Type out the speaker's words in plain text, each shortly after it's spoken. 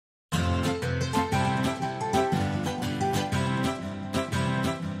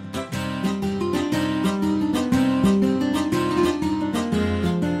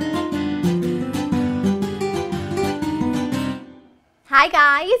Hi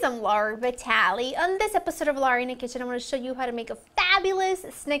guys, I'm Laura Vitale. On this episode of Laura in the Kitchen, I'm going to show you how to make a fabulous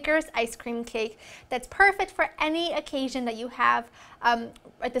Snickers ice cream cake that's perfect for any occasion that you have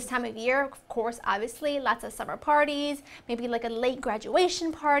at this time of year. Of course, obviously, lots of summer parties, maybe like a late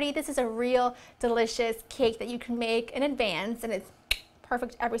graduation party. This is a real delicious cake that you can make in advance, and it's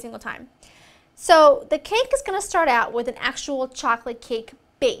perfect every single time. So the cake is going to start out with an actual chocolate cake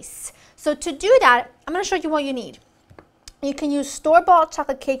base. So to do that, I'm going to show you what you need. You can use store-bought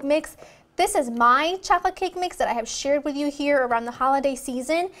chocolate cake mix. This is my chocolate cake mix that I have shared with you here around the holiday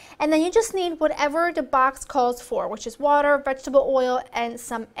season. And then you just need whatever the box calls for, which is water, vegetable oil, and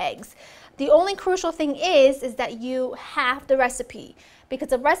some eggs. The only crucial thing is that you have the recipe, because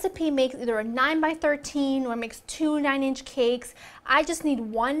the recipe makes either a 9x13 or makes two 9-inch cakes. I just need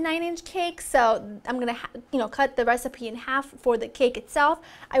one 9-inch cake, so I'm gonna cut the recipe in half for the cake itself.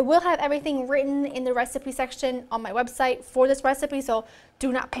 I will have everything written in the recipe section on my website for this recipe, so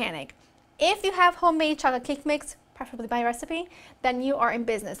do not panic. If you have homemade chocolate cake mix, preferably by recipe, then you are in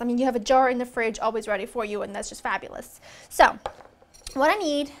business. I mean, you have a jar in the fridge always ready for you, and that's just fabulous. So what I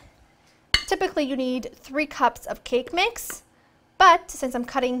need, typically you need 3 cups of cake mix. But since I'm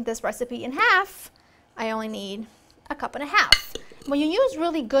cutting this recipe in half, I only need a cup and a half. When you use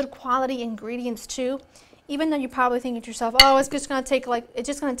really good quality ingredients too, even though you're probably thinking to yourself, oh, it's just gonna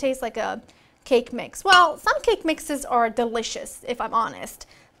taste like a cake mix. Well, some cake mixes are delicious, if I'm honest.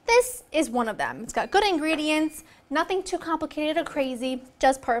 This is one of them. It's got good ingredients, nothing too complicated or crazy,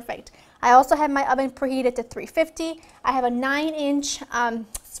 just perfect. I also have my oven preheated to 350. I have a 9-inch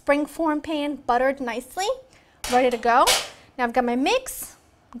springform pan buttered nicely, ready to go. Now I've got my mix.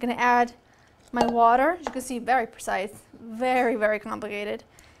 I'm going to add my water. As you can see, very precise, very, very complicated.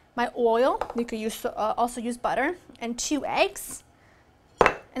 My oil, you could also use butter, and 2 eggs.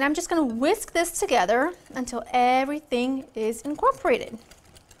 And I'm just going to whisk this together until everything is incorporated.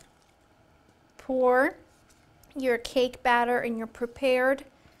 Pour your cake batter in your prepared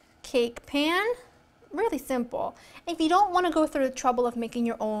cake pan. Really simple. If you don't want to go through the trouble of making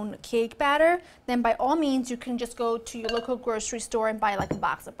your own cake batter, then by all means you can just go to your local grocery store and buy like a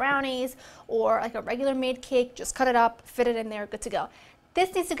box of brownies or like a regular made cake. Just cut it up, fit it in there, good to go.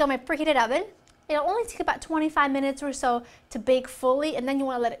 This needs to go in my preheated oven. It'll only take about 25 minutes or so to bake fully, and then you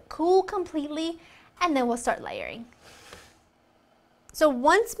want to let it cool completely, and then we'll start layering. So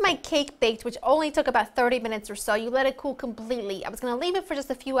once my cake baked, which only took about 30 minutes or so, you let it cool completely. I was going to leave it for just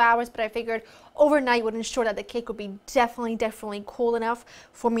a few hours, but I figured overnight would ensure that the cake would be definitely cool enough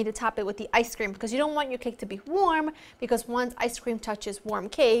for me to top it with the ice cream, because you don't want your cake to be warm, because once ice cream touches warm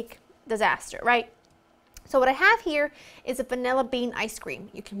cake, disaster, right? So what I have here is a vanilla bean ice cream.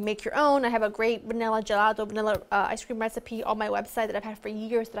 You can make your own. I have a great vanilla gelato, vanilla ice cream recipe on my website that I've had for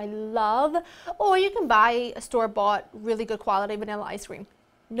years that I love. Or you can buy a store-bought, really good quality vanilla ice cream.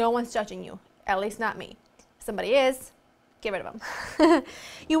 No one's judging you, at least not me. If somebody is, get rid of them.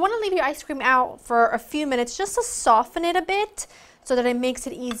 You want to leave your ice cream out for a few minutes just to soften it a bit so that it makes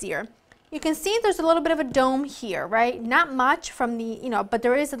it easier. You can see there's a little bit of a dome here, right? Not much from the, but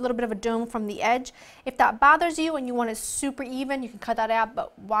there is a little bit of a dome from the edge. If that bothers you and you want it super even, you can cut that out,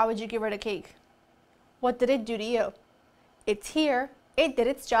 but why would you give rid of cake? What did it do to you? It's here, it did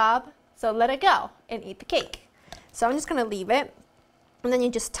its job, so let it go and eat the cake. So I'm just gonna leave it, and then you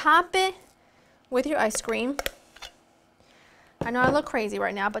just top it with your ice cream. I know I look crazy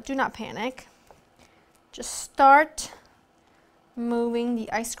right now, but do not panic. Just start moving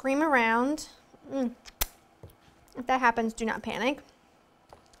the ice cream around. If that happens, do not panic.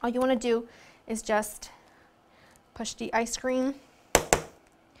 All you want to do is just push the ice cream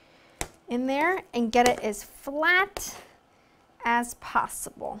in there and get it as flat as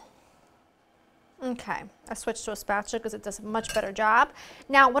possible. Okay, I switched to a spatula because it does a much better job.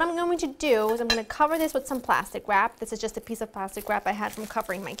 Now what I'm going to do is I'm going to cover this with some plastic wrap. This is just a piece of plastic wrap I had from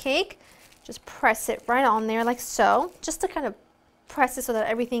covering my cake. Just press it right on there like so, just to kind of press it so that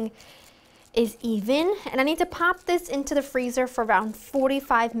everything is even. And I need to pop this into the freezer for around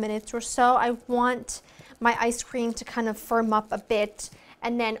 45 minutes or so. I want my ice cream to kind of firm up a bit,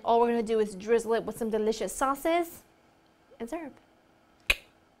 and then all we're going to do is drizzle it with some delicious sauces and serve.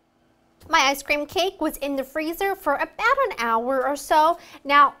 My ice cream cake was in the freezer for about an hour or so.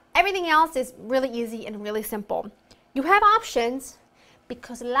 Now everything else is really easy and really simple. You have options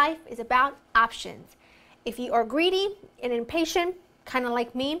because life is about options. If you are greedy and impatient, kind of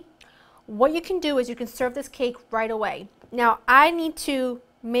like me, what you can do is you can serve this cake right away. Now, I need to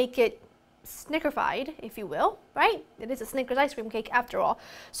make it Snickerified, if you will, right? It is a Snickers ice cream cake after all.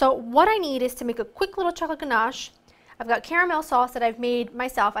 So what I need is to make a quick little chocolate ganache. I've got caramel sauce that I've made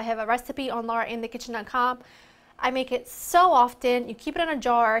myself. I have a recipe on laurainthekitchen.com. I make it so often. You keep it in a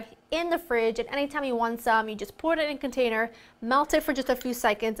jar in the fridge, and anytime you want some, you just pour it in a container, melt it for just a few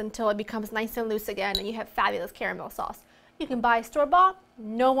seconds until it becomes nice and loose again, and you have fabulous caramel sauce. You can buy store-bought,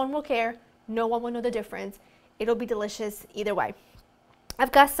 no one will care, no one will know the difference. It'll be delicious either way.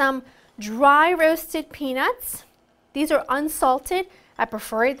 I've got some dry roasted peanuts. These are unsalted. I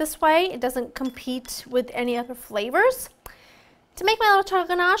prefer it this way. It doesn't compete with any other flavors. To make my little chocolate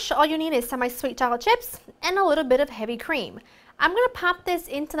ganache, all you need is semi-sweet chocolate chips and a little bit of heavy cream. I'm going to pop this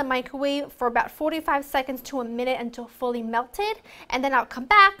into the microwave for about 45 seconds to a minute until fully melted, and then I'll come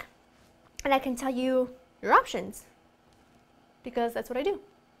back and I can tell you your options, because that's what I do.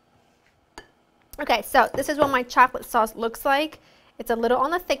 Okay, so this is what my chocolate sauce looks like. It's a little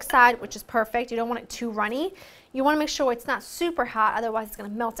on the thick side, which is perfect. You don't want it too runny. You want to make sure it's not super hot, otherwise it's going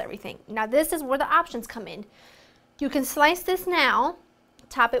to melt everything. Now this is where the options come in. You can slice this now,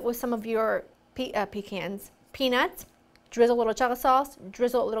 top it with some of your peanuts, drizzle a little chocolate sauce,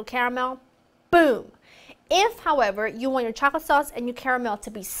 drizzle a little caramel, boom. If, however, you want your chocolate sauce and your caramel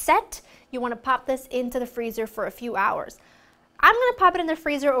to be set, you want to pop this into the freezer for a few hours. I'm going to pop it in the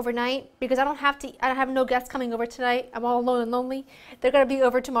freezer overnight because I have no guests coming over tonight. I'm all alone and lonely. They're going to be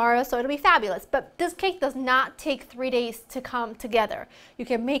over tomorrow, so it'll be fabulous. But this cake does not take 3 days to come together. You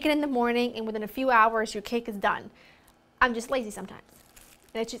can make it in the morning, and within a few hours, your cake is done. I'm just lazy sometimes.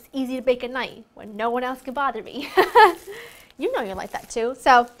 And it's just easy to bake at night when no one else can bother me. You know you're like that too.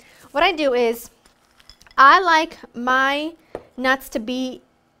 So what I do is I like my nuts to be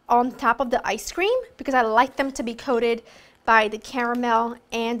on top of the ice cream because I like them to be coated by the caramel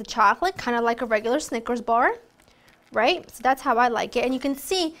and the chocolate, kind of like a regular Snickers bar, right? So that's how I like it. And you can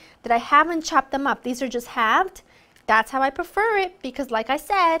see that I haven't chopped them up. These are just halved. That's how I prefer it because, like I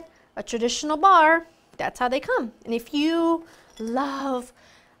said, a traditional bar, that's how they come. And if you love,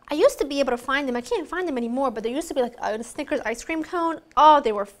 I used to be able to find them. I can't find them anymore, but there used to be like a Snickers ice cream cone. Oh,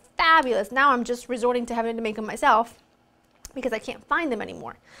 they were fabulous. Now I'm just resorting to having to make them myself because I can't find them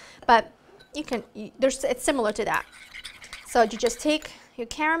anymore. But you can, it's similar to that. So you just take your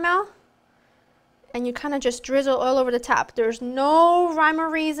caramel and you kind of just drizzle all over the top. There's no rhyme or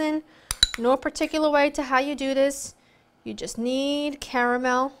reason, no particular way to how you do this. You just need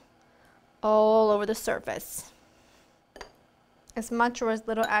caramel all over the surface. As much or as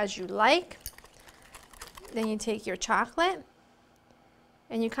little as you like. Then you take your chocolate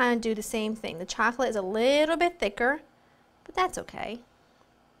and you kind of do the same thing. The chocolate is a little bit thicker, but that's okay.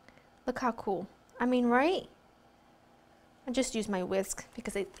 Look how cool. I mean, right? I just use my whisk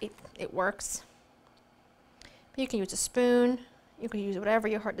because it works. But you can use a spoon. You can use whatever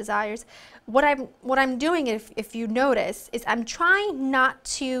your heart desires. What I'm doing, if you notice, is I'm trying not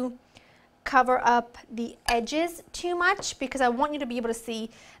to cover up the edges too much because I want you to be able to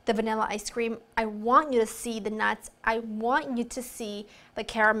see the vanilla ice cream. I want you to see the nuts. I want you to see the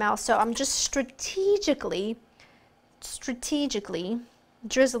caramel. So I'm just strategically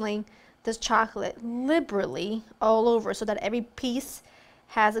drizzling this chocolate liberally all over so that every piece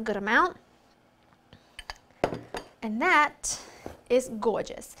has a good amount. And that is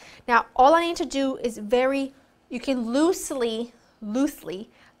gorgeous. Now all I need to do is you can loosely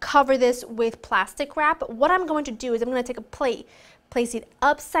cover this with plastic wrap. What I'm going to do is I'm going to take a plate, place it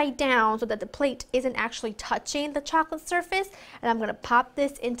upside down so that the plate isn't actually touching the chocolate surface, and I'm going to pop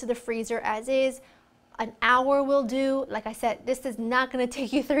this into the freezer as is. An hour will do. Like I said, this is not going to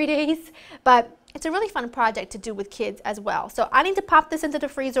take you 3 days, but it's a really fun project to do with kids as well. So I need to pop this into the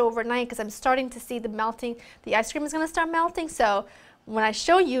freezer overnight because I'm starting to see the melting. The ice cream is going to start melting. So when I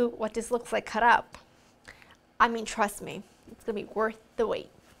show you what this looks like cut up, I mean, trust me, it's going to be worth the wait.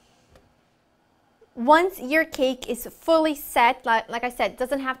 Once your cake is fully set, like I said, it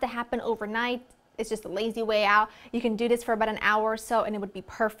doesn't have to happen overnight. It's just a lazy way out. You can do this for about an hour or so and it would be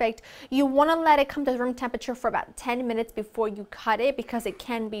perfect. You want to let it come to room temperature for about 10 minutes before you cut it because it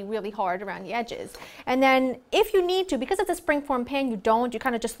can be really hard around the edges. And then if you need to, because it's a springform pan, you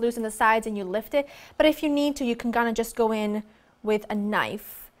kind of just loosen the sides and you lift it. But if you need to, you can kind of just go in with a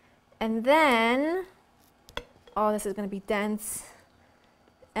knife. And then, oh, this is going to be dense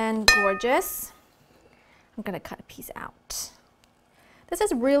and gorgeous. I'm going to cut a piece out. This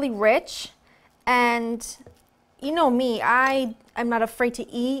is really rich. And you know me, I'm not afraid to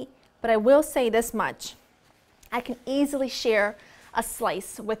eat, but I will say this much. I can easily share a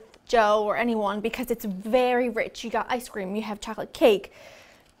slice with Joe or anyone because it's very rich. You got ice cream, you have chocolate cake,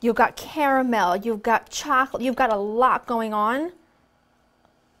 you've got caramel, you've got chocolate, you've got a lot going on.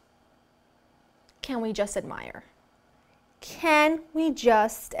 Can we just admire? can we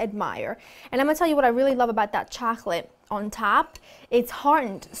just admire? And I'm gonna tell you what I really love about that chocolate on top. It's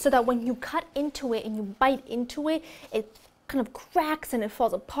hardened so that when you cut into it and you bite into it, it kind of cracks and it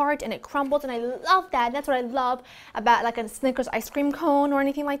falls apart and it crumbles, and I love that. That's what I love about like a Snickers ice cream cone or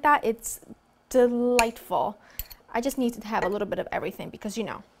anything like that. It's delightful. I just need to have a little bit of everything because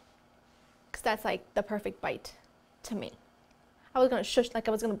because that's like the perfect bite to me. I was gonna shush like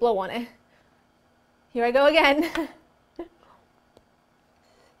I was gonna blow on it. Here I go again.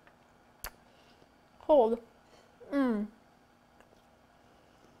 Cold.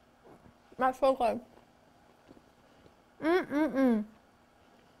 That's so good.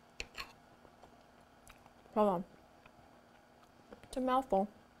 Hold on. It's a mouthful.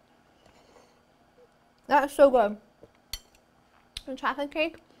 That's so good. The chocolate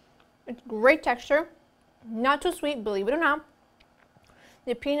cake, it's great texture, not too sweet, believe it or not.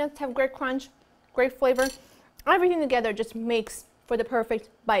 The peanuts have great crunch, great flavor. Everything together just makes for the perfect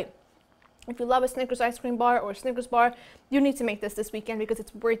bite. If you love a Snickers ice cream bar or a Snickers bar, you need to make this weekend because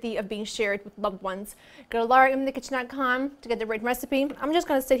it's worthy of being shared with loved ones. Go to laurainthekitchen.com to get the written recipe. I'm just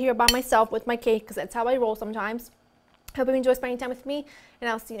going to sit here by myself with my cake because that's how I roll sometimes. Hope you enjoy spending time with me, and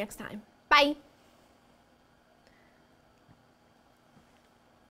I'll see you next time. Bye!